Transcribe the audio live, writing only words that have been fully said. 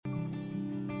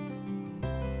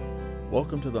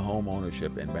Welcome to the Home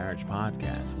Ownership and Marriage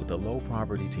Podcast with the Low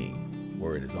Property Team,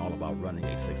 where it is all about running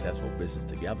a successful business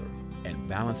together and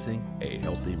balancing a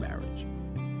healthy marriage.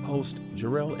 Host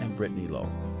Jarrell and Brittany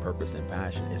Lowe. Purpose and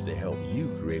passion is to help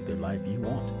you create the life you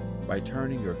want by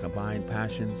turning your combined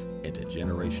passions into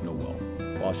generational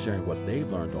wealth while sharing what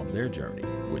they've learned on their journey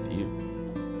with you.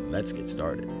 Let's get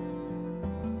started.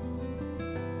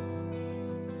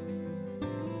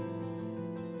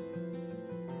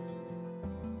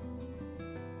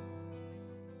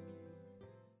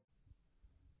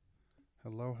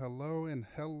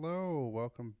 Hello.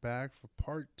 Welcome back for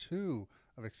part 2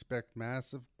 of Expect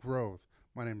Massive Growth.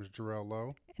 My name is Jarrell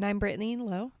Lowe. And I'm Brittany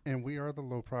Lowe. And we are the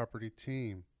Low Property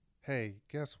Team. Hey,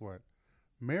 guess what?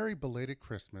 Merry belated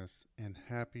Christmas and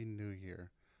Happy New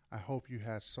Year. I hope you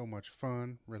had so much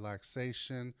fun,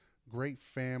 relaxation, great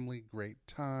family, great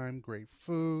time, great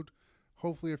food,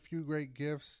 hopefully a few great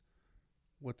gifts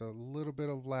with a little bit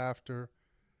of laughter.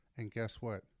 And guess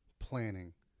what?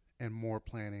 Planning and more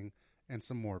planning. And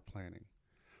some more planning.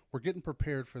 We're getting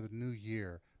prepared for the new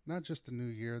year. Not just the new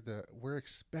year, we're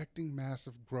expecting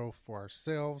massive growth for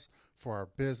ourselves, for our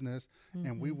business,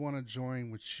 and we want to join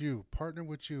with you, partner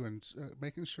with you, and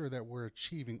making sure that we're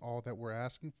achieving all that we're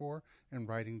asking for and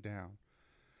writing down.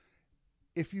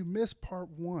 If you missed part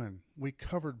 1, we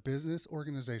covered business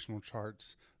organizational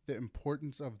charts, the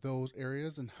importance of those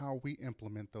areas and how we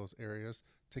implement those areas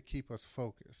to keep us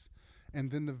focused. And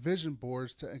then the vision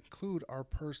boards to include our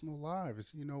personal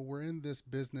lives. You know, we're in this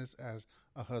business as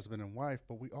a husband and wife,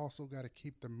 but we also got to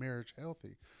keep the marriage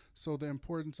healthy. So the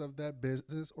importance of that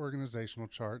business organizational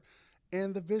chart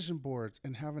and the vision boards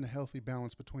and having a healthy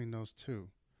balance between those two.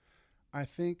 I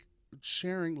think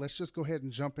sharing, let's just go ahead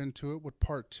and jump into it with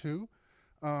part 2.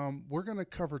 We're going to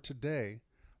cover today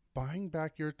buying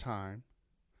back your time,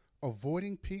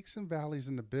 avoiding peaks and valleys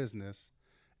in the business,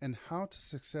 and how to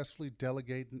successfully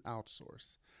delegate and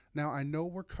outsource. Now, I know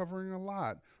we're covering a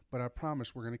lot, but I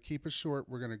promise we're going to keep it short.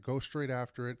 We're going to go straight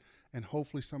after it, and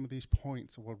hopefully some of these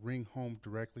points will ring home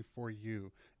directly for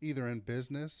you, either in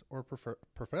business or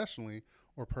professionally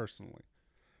or personally.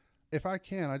 If I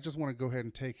can, I just want to go ahead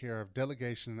and take care of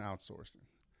delegation and outsourcing.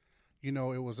 You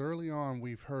know, it was early on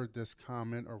we've heard this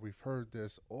comment or we've heard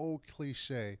this old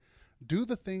cliche, do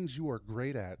the things you are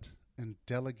great at and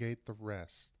delegate the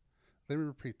rest. Let me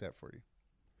repeat that for you.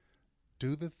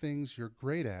 Do the things you're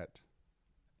great at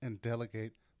and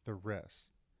delegate the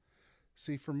rest.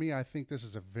 See, for me, I think this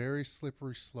is a very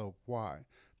slippery slope. Why?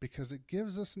 Because it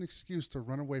gives us an excuse to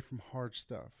run away from hard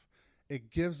stuff.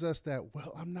 It gives us that,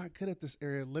 well, I'm not good at this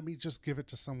area. Let me just give it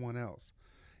to someone else.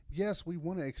 Yes, we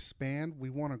want to expand. We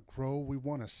want to grow. We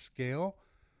want to scale.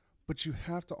 But you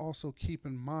have to also keep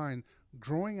in mind,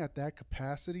 growing at that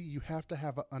capacity, you have to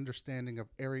have an understanding of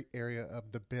every area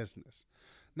of the business.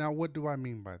 Now, what do I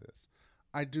mean by this?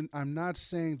 I'm not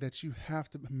saying that you have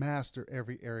to master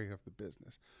every area of the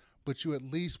business, but you at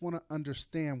least want to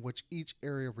understand what each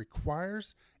area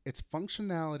requires, its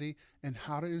functionality, and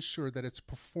how to ensure that it's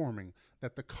performing,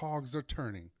 that the cogs are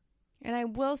turning. And I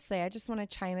will say, I just want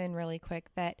to chime in really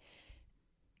quick that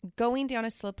going down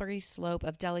a slippery slope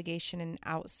of delegation and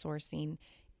outsourcing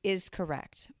is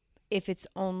correct if it's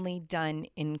only done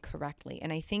incorrectly.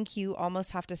 And I think you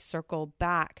almost have to circle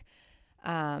back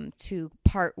to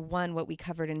part 1, what we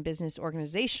covered in business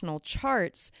organizational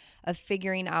charts of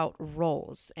figuring out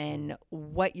roles and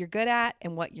what you're good at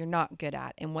and what you're not good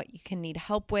at and what you can need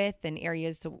help with and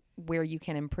areas where you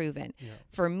can improve in. Yeah.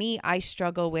 For me, I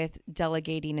struggle with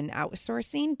delegating and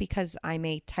outsourcing because I'm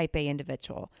a type A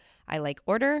individual. I like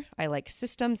order, I like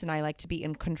systems, and I like to be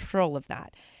in control of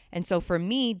that. And so for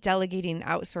me, delegating and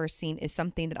outsourcing is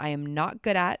something that I am not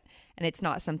good at, and it's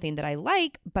not something that I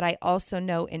like, but I also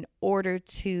know in order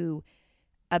to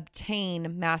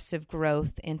obtain massive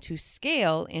growth and to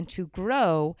scale and to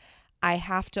grow, I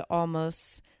have to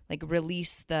almost like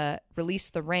release the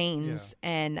reins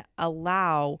and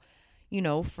allow,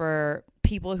 for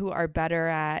people who are better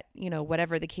at,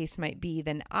 whatever the case might be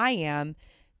than I am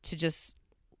to just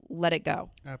let it go.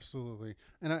 Absolutely.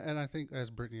 And I think, as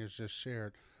Brittany has just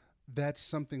shared, that's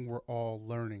something we're all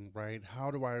learning, right? How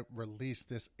do I release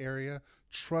this area,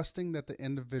 trusting that the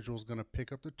individual is going to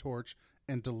pick up the torch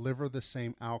and deliver the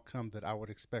same outcome that I would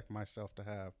expect myself to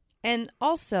have? And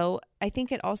also, I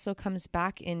think it also comes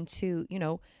back into,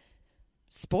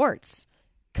 sports.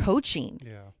 Coaching.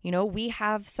 Yeah. We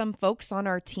have some folks on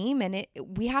our team and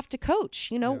we have to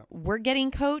coach. We're getting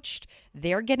coached.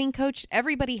 They're getting coached.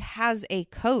 Everybody has a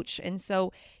coach. And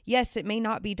so, yes, it may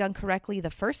not be done correctly the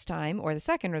first time or the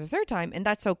second or the third time, and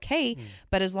that's okay.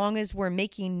 But as long as we're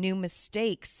making new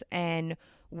mistakes and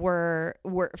we're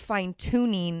fine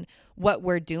tuning what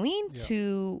we're doing Yeah.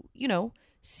 to,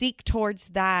 seek towards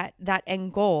that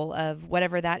end goal of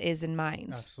whatever that is in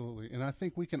mind. Absolutely. And I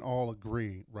think we can all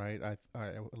agree, right? I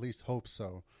at least hope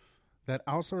so, that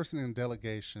outsourcing and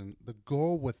delegation, the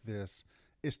goal with this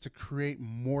is to create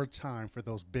more time for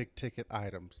those big ticket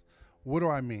items. What do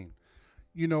I mean?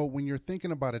 When you're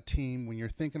thinking about a team, when you're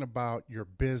thinking about your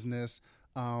business,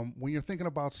 when you're thinking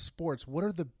about sports, what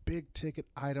are the big ticket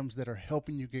items that are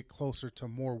helping you get closer to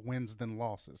more wins than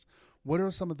losses? What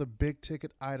are some of the big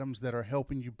ticket items that are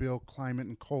helping you build climate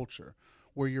and culture,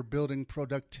 where you're building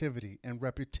productivity and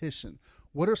repetition?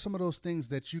 What are some of those things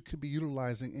that you could be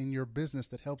utilizing in your business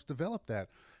that helps develop that?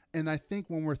 And I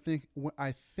think when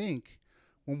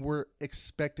we're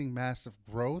expecting massive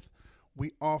growth,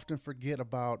 we often forget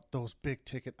about those big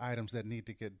ticket items that need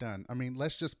to get done. I mean,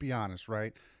 let's just be honest,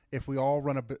 right? If we all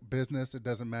run a business, it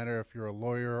doesn't matter if you're a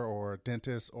lawyer or a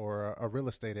dentist or a real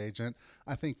estate agent.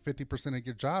 I think 50% of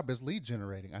your job is lead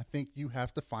generating. I think you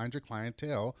have to find your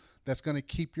clientele that's going to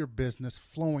keep your business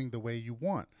flowing the way you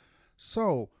want.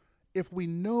 So if we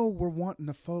know we're wanting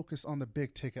to focus on the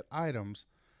big ticket items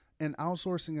and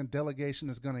outsourcing and delegation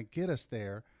is going to get us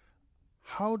there,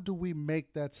 how do we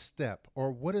make that step?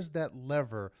 Or what is that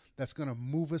lever that's going to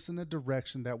move us in the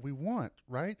direction that we want,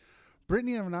 right?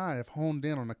 Brittany and I have honed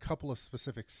in on a couple of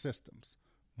specific systems.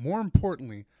 More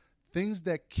importantly, things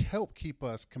that help keep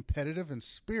us competitive in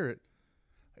spirit.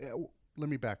 Let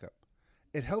me back up.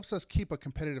 It helps us keep a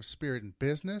competitive spirit in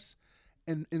business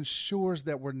and ensures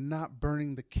that we're not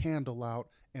burning the candle out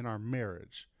in our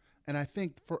marriage. And I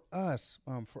think for us,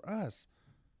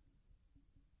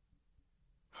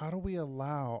 how do we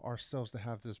allow ourselves to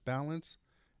have this balance?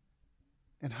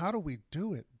 And how do we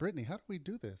do it? Brittany, how do we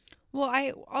do this? Well,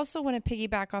 I also want to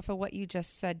piggyback off of what you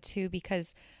just said too,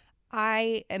 because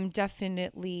I am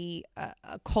definitely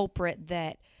a culprit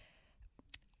that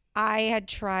I had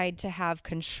tried to have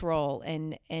control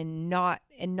and not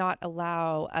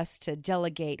allow us to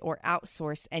delegate or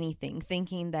outsource anything,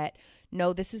 thinking that,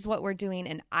 no, this is what we're doing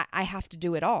and I have to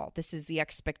do it all. This is the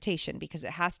expectation because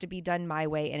it has to be done my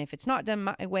way. And if it's not done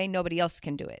my way, nobody else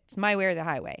can do it. It's my way or the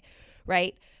highway,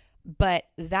 right? But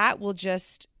that will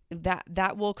just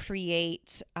that will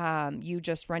create you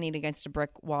just running against a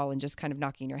brick wall and just kind of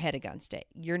knocking your head against it.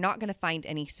 You're not going to find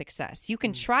any success. You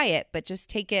can try it, but just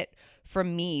take it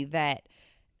from me that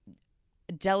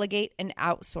delegate and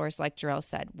outsource, like Jarrell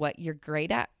said, what you're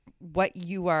great at,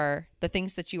 the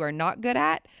things that you are not good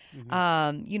at,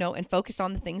 and focus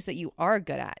on the things that you are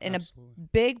good at. And Absolutely. A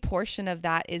big portion of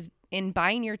that is in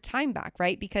buying your time back,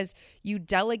 right? Because you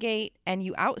delegate and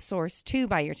you outsource to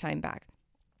buy your time back.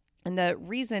 And the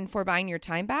reason for buying your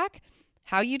time back,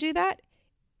 how you do that,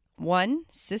 1,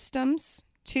 systems,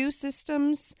 2,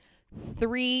 systems,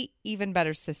 3, even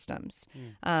better systems.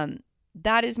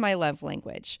 That is my love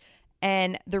language.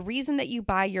 And the reason that you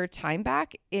buy your time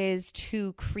back is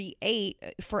to create,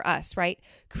 for us, right?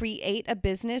 Create a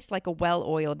business like a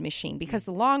well-oiled machine. Because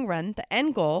the long run, the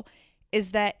end goal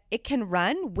is that it can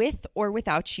run with or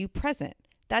without you present.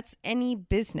 That's any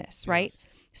business, right? Yes.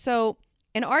 So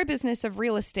in our business of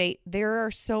real estate, there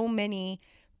are so many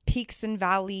peaks and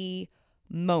valley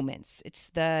moments. It's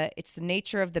the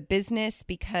nature of the business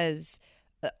because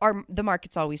the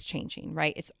market's always changing,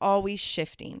 right? It's always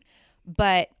shifting.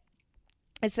 But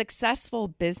a successful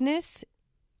business,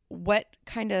 what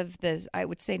kind of I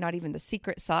would say not even the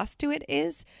secret sauce to it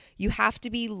is, you have to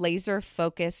be laser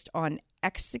focused on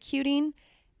executing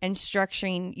and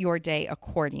structuring your day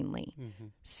accordingly.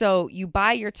 So you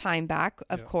buy your time back,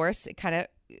 of course. It kind of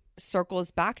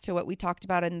circles back to what we talked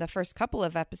about in the first couple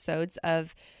of episodes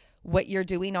of what you're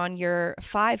doing on your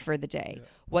 5 for the day,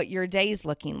 what your day is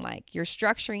looking like. You're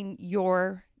structuring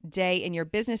your day and your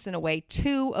business in a way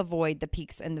to avoid the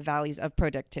peaks and the valleys of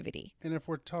productivity. And if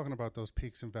we're talking about those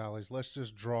peaks and valleys, let's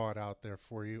just draw it out there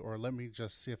for you, or let me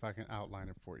just see if I can outline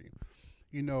it for you.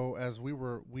 As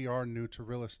we are new to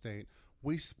real estate,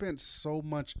 we spent so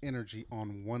much energy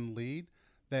on one lead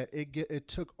that it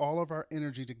took all of our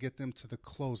energy to get them to the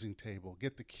closing table,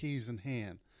 get the keys in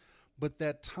hand. But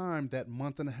that time, that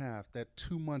month and a half, that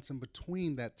 2 months in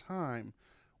between that time,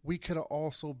 we could have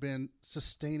also been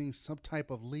sustaining some type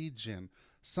of lead gen,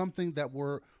 something that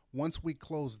once we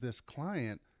close this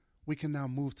client, we can now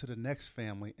move to the next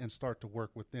family and start to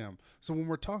work with them. So when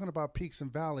we're talking about peaks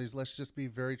and valleys, let's just be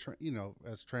very,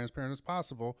 as transparent as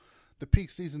possible. The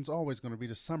peak season's always going to be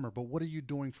the summer, but what are you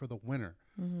doing for the winter?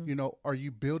 Are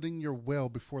you building your well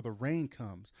before the rain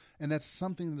comes? And that's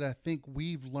something that I think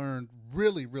we've learned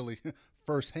really, really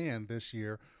firsthand this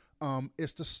year.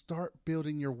 Is to start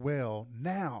building your well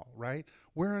now, right?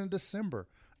 We're in December.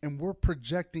 And we're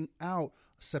projecting out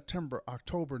September,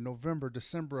 October, November,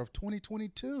 December of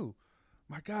 2022.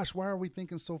 My gosh, why are we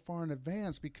thinking so far in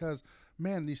advance? Because,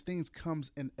 man, these things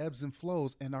comes in ebbs and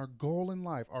flows. And our goal in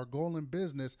life, our goal in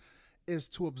business is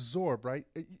to absorb, right?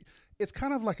 It's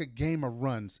kind of like a game of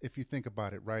runs, if you think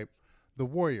about it, right? The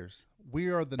Warriors, we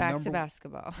are the Back to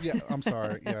basketball. Yeah, I'm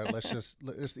sorry. Yeah, it's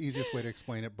the easiest way to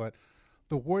explain it. But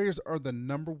the Warriors are the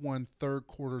number one third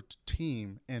quarter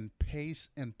team in pace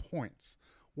and points.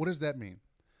 What does that mean?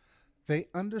 They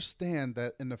understand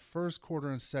that in the first quarter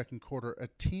and second quarter, a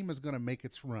team is going to make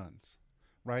its runs,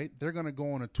 right? They're going to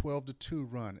go on a 12-2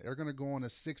 run. They're going to go on a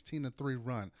 16-3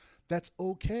 run. That's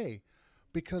okay,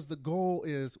 because the goal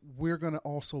is we're going to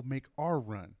also make our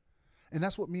run. And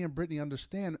that's what me and Brittany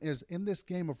understand is in this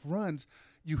game of runs,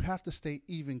 you have to stay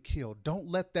even keeled. Don't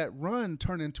let that run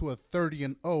turn into a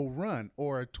 30-0 run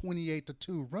or a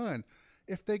 28-2 run.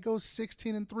 If they go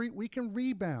 16-3, we can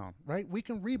rebound, right? We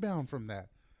can rebound from that.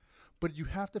 But you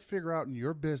have to figure out in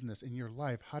your business, in your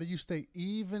life, how do you stay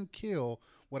even keel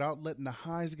without letting the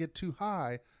highs get too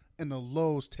high and the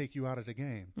lows take you out of the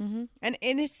game. Mm-hmm. And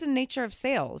it's the nature of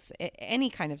sales, any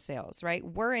kind of sales, right?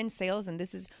 We're in sales and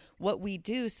this is what we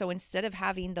do. So instead of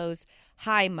having those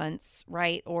high months,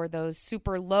 right, or those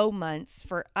super low months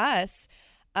for us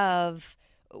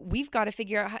we've got to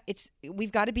figure out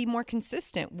we've got to be more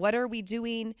consistent. What are we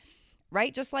doing?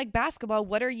 Right? Just like basketball,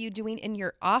 what are you doing in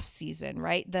your off season,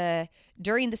 right?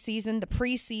 During the season, the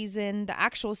preseason, the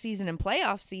actual season and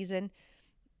playoff season,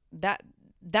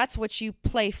 that's what you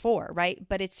play for, right?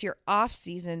 But it's your off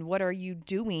season. What are you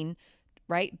doing,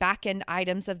 right? Back end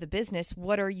items of the business.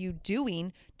 What are you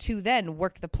doing to then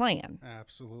work the plan?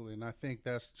 Absolutely. And I think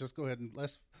just go ahead and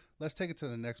let's take it to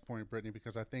the next point, Brittany,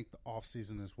 because I think the off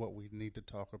season is what we need to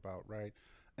talk about, right?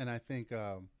 And I think,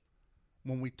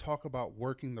 when we talk about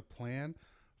working the plan,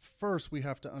 first we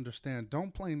have to understand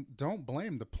don't blame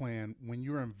the plan when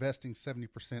you're investing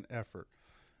 70% effort.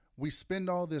 We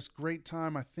spend all this great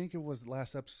time. I think it was the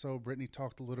last episode, Brittany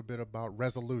talked a little bit about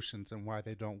resolutions and why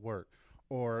they don't work,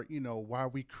 or why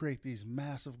we create these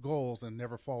massive goals and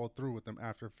never follow through with them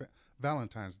after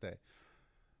Valentine's Day.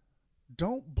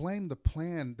 Don't blame the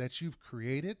plan that you've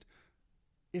created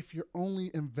if you're only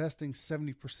investing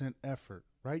 70% effort.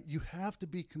 Right? You have to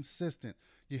be consistent.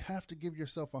 You have to give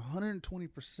yourself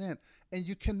 120%, and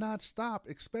you cannot stop,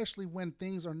 especially when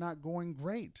things are not going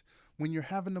great. When you're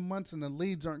having the months and the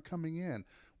leads aren't coming in,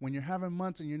 when you're having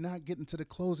months and you're not getting to the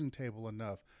closing table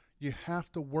enough, you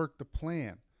have to work the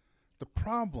plan. The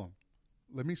problem,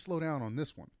 let me slow down on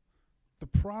this one. The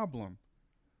problem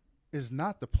is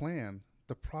not the plan.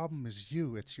 The problem is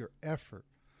you. It's your effort.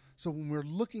 So when we're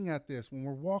looking at this, when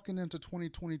we're walking into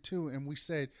 2022 and we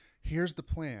say, here's the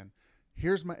plan,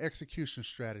 here's my execution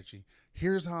strategy,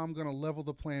 here's how I'm going to level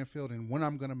the playing field and when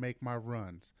I'm going to make my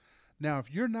runs. Now,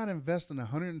 if you're not investing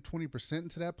 120%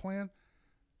 into that plan,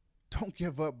 don't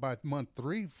give up by month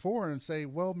 3, 4 and say,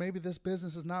 well, maybe this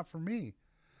business is not for me.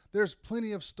 There's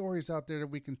plenty of stories out there that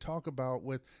we can talk about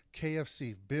with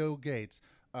KFC, Bill Gates,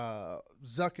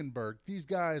 Zuckerberg, these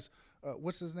guys,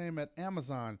 what's his name at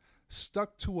Amazon,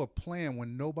 stuck to a plan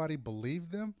when nobody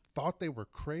believed them, thought they were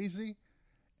crazy,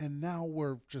 and now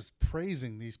we're just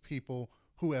praising these people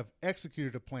who have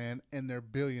executed a plan and they're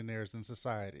billionaires in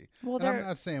society. Well, and I'm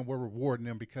not saying we're rewarding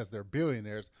them because they're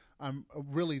billionaires. I'm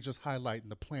really just highlighting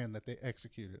the plan that they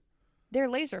executed. They're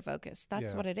laser focused.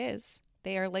 That's what it is.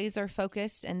 They are laser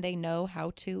focused and they know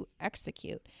how to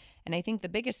execute. And I think the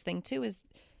biggest thing too is,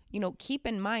 keep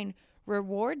in mind,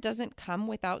 reward doesn't come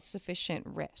without sufficient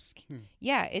risk.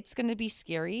 Yeah, it's going to be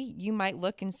scary. You might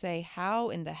look and say,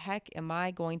 how in the heck am I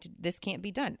going to, this can't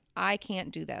be done. I can't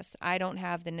do this. I don't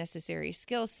have the necessary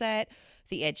skill set,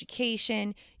 the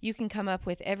education. You can come up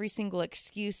with every single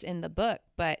excuse in the book.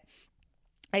 But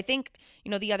I think,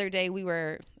 the other day we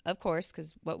were, of course,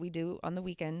 because what we do on the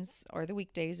weekends or the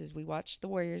weekdays is we watch the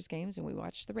Warriors games and we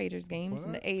watch the Raiders games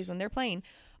and the A's when they're playing.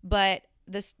 But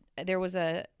there was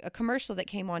a commercial that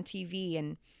came on TV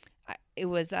and it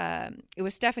was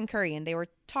Stephen Curry and they were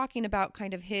talking about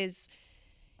kind of his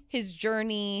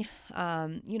journey,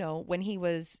 when he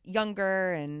was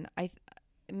younger and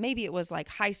maybe it was like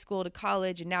high school to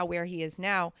college and now where he is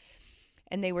now.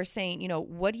 And they were saying,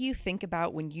 what do you think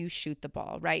about when you shoot the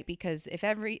ball, right? Because if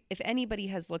anybody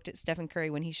has looked at Stephen Curry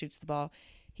when he shoots the ball,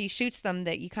 he shoots them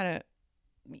that you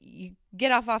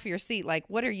get off your seat, like,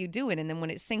 what are you doing? And then when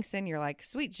it sinks in, you're like,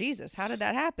 sweet Jesus, how did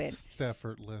that happen? It's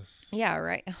effortless. Yeah,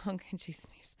 right. Oh,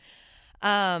 Jesus.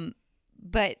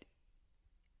 But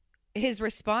his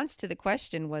response to the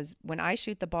question was, when I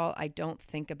shoot the ball, I don't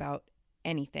think about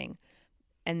anything.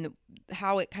 And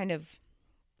how it kind of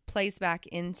plays back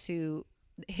into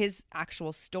his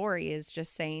actual story is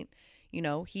just saying,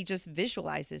 he just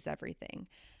visualizes everything.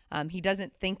 He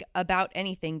doesn't think about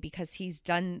anything because he's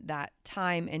done that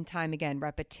time and time again.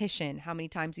 Repetition, how many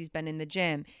times he's been in the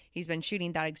gym. He's been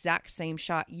shooting that exact same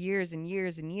shot years and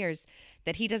years and years,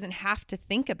 that he doesn't have to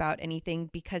think about anything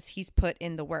because he's put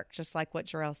in the work, just like what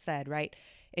Jarrell said, right?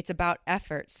 It's about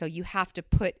effort. So you have to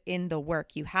put in the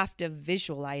work. You have to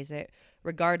visualize it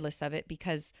regardless of it,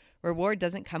 because reward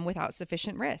doesn't come without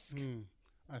sufficient risk.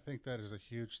 I think that is a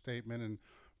huge statement. And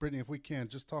Brittany, if we can,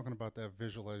 just talking about that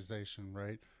visualization,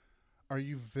 right? Are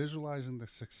you visualizing the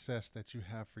success that you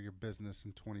have for your business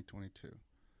in 2022?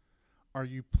 Are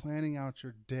you planning out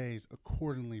your days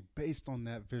accordingly based on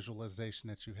that visualization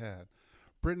that you had?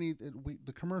 Brittany,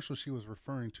 the commercial she was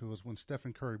referring to is when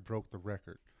Stephen Curry broke the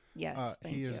record. Yes,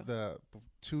 he is the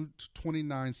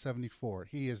 29.74.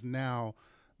 He is now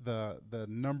the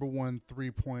number one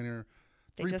three-point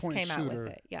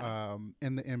shooter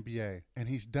in the NBA, and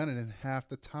he's done it in half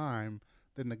the time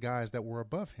than the guys that were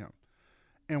above him.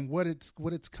 And what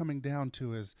it's coming down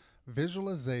to is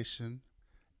visualization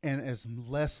and as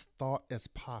less thought as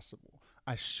possible.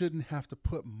 I shouldn't have to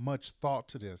put much thought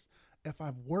to this. If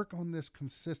I work on this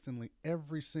consistently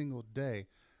every single day,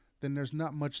 then there's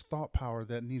not much thought power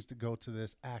that needs to go to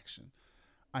this action.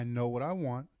 I know what I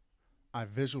want. I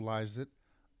visualize it.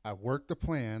 I work the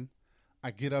plan.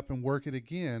 I get up and work it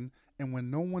again. And when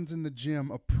no one's in the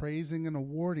gym appraising and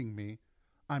awarding me,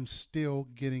 I'm still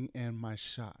getting in my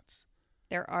shots.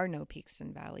 There are no peaks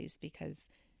and valleys because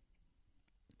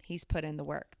he's put in the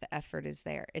work. The effort is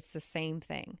there. It's the same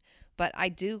thing. But I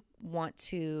do want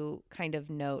to kind of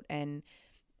note, and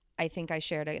I think I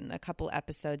shared it in a couple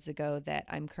episodes ago, that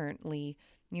I'm currently,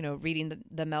 reading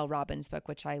the Mel Robbins book,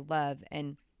 which I love.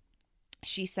 And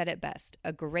she said it best.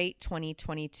 A great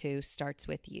 2022 starts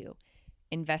with you.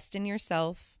 Invest in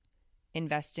yourself,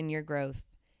 invest in your growth,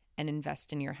 and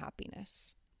invest in your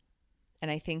happiness. And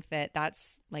I think that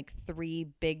that's like 3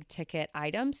 big ticket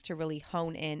items to really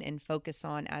hone in and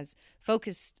focusing on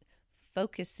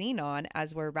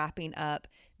as we're wrapping up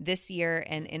this year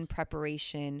and in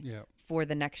preparation for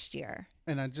the next year.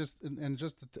 And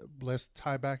let's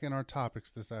tie back in our topics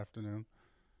this afternoon.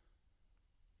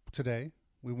 Today,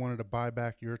 we wanted to buy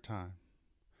back your time.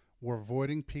 We're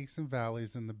avoiding peaks and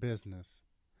valleys in the business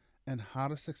and how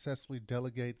to successfully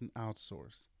delegate and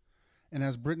outsource. And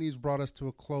as Brittany's brought us to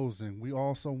a closing, we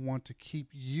also want to keep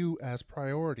you as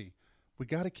priority. We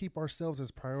got to keep ourselves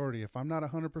as priority. If I'm not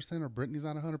 100% or Brittany's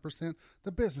not 100%,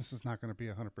 the business is not going to be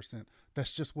 100%.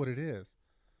 That's just what it is.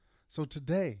 So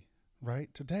today,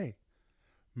 make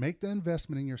the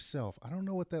investment in yourself. I don't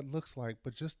know what that looks like,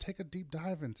 but just take a deep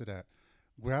dive into that.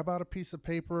 Grab out a piece of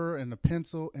paper and a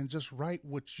pencil and just write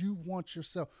what you want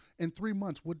yourself. In 3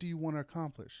 months, what do you want to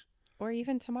accomplish? Or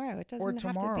even tomorrow. It doesn't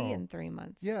have to be in 3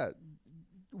 months. Yeah.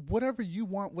 Whatever you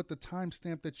want with the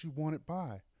timestamp that you want it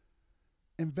by.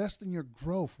 Invest in your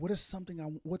growth. What's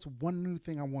one new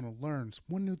thing I want to learn?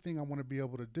 One new thing I want to be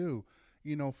able to do.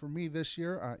 For me this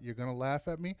year, you're going to laugh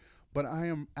at me, but I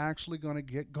am actually going to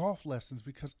get golf lessons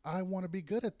because I want to be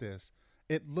good at this.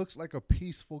 It looks like a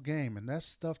peaceful game, and that's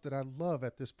stuff that I love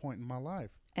at this point in my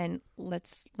life. And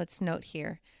let's note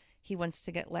here, he wants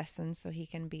to get lessons so he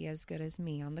can be as good as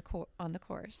me on the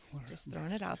course. Just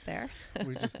throwing it out there.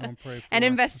 We just gonna pray for and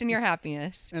invest in your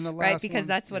happiness, and the right? last Because one,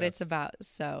 that's what it's about.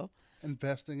 So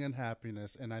investing in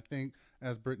happiness, and I think,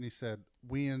 as Brittany said,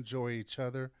 we enjoy each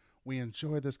other. We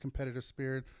enjoy this competitive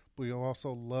spirit. But we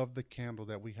also love the candle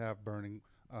that we have burning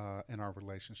in our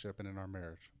relationship and in our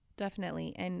marriage.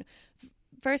 Definitely. And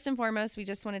first and foremost, we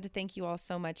just wanted to thank you all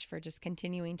so much for just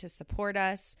continuing to support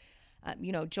us,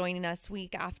 joining us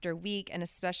week after week, and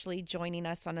especially joining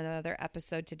us on another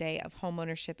episode today of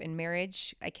Homeownership and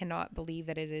Marriage. I cannot believe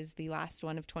that it is the last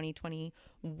one of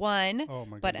 2021. Oh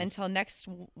my but goodness. Until next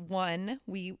one,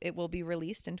 it will be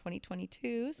released in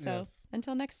 2022. So Yes.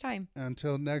 Until next time.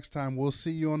 Until next time, we'll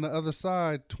see you on the other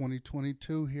side.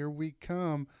 2022, here we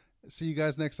come. See you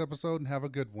guys next episode, and have a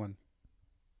good one.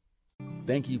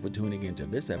 Thank you for tuning in to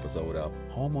this episode of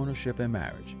Homeownership and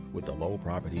Marriage with the Low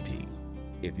Property Team.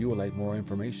 If you would like more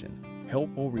information,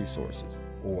 helpful resources,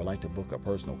 or would like to book a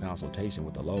personal consultation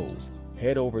with the Lows,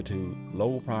 head over to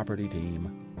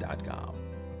lowpropertyteam.com.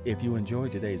 If you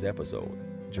enjoyed today's episode,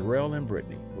 Jarrell and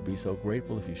Brittany would be so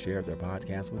grateful if you shared their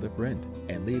podcast with a friend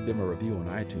and leave them a review on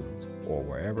iTunes or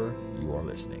wherever you are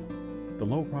listening. The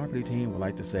Low Property Team would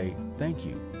like to say thank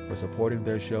you for supporting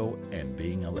their show and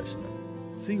being a listener.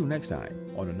 See you next time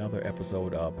on another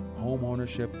episode of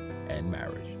Homeownership and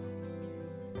Marriage.